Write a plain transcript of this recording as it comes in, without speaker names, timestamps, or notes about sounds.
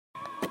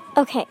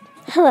Okay,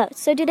 hello.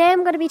 So today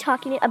I'm going to be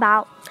talking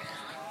about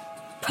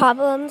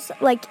problems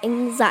like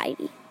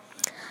anxiety.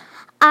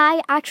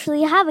 I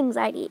actually have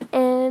anxiety,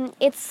 and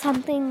it's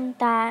something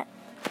that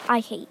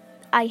I hate.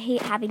 I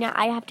hate having it.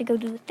 I have to go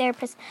to a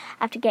therapist,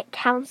 I have to get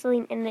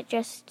counseling, and I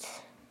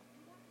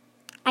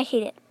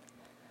hate it.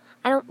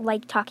 I don't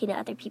like talking to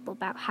other people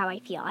about how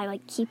I feel. I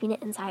like keeping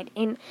it inside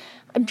in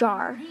a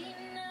jar.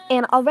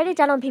 And I'll write it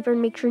down on paper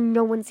and make sure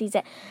no one sees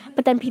it.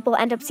 But then people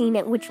end up seeing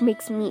it, which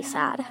makes me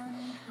sad.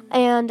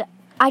 And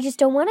I just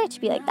don't want it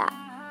to be like that.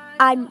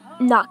 I'm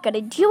not going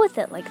to deal with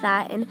it like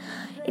that. And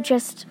it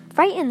just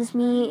frightens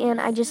me,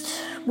 and I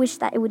just wish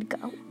that it would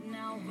go.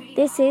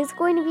 This is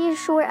going to be a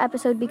short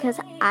episode because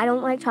I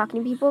don't like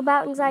talking to people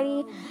about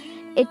anxiety.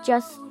 I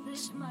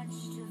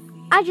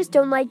just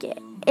don't like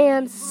it.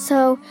 And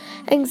so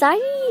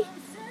anxiety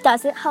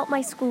doesn't help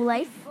my school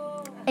life.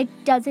 It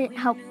doesn't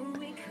help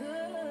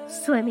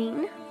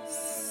swimming,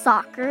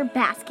 soccer,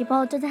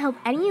 basketball. It doesn't help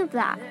any of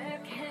that.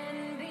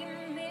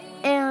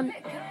 And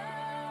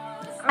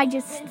I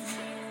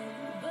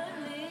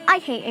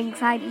hate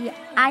anxiety.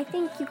 I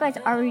think you guys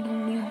already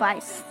knew by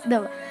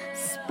the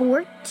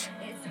sport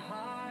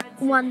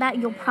one that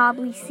you'll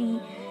probably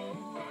see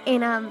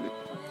in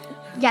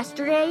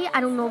yesterday. I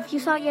don't know if you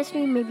saw it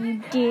yesterday, maybe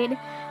you did.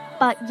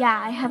 But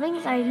yeah, I have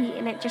anxiety,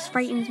 and it just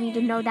frightens me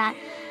to know that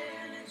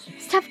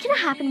stuff can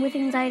happen with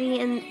anxiety,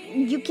 and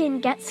you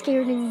can get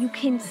scared, and you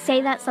can say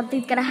that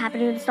something's gonna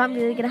happen, and it's not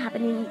really gonna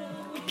happen, and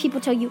people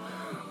tell you,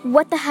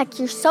 what the heck,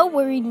 you're so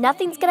worried,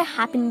 nothing's gonna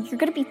happen, you're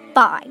gonna be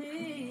fine.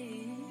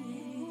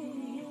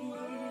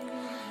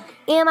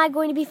 Am I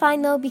going to be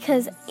fine, though?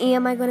 Because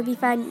am I going to be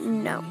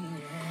fine? No.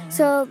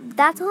 So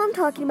that's all I'm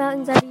talking about,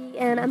 anxiety,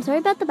 and I'm sorry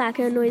about the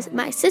background noise.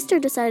 My sister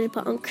decided to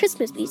put on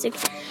Christmas music.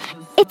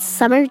 It's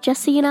summer,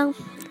 just so you know.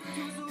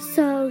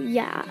 So,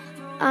 yeah.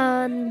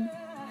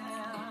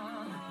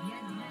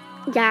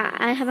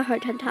 I have a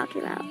hard time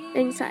talking about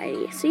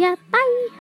anxiety. So, yeah, bye!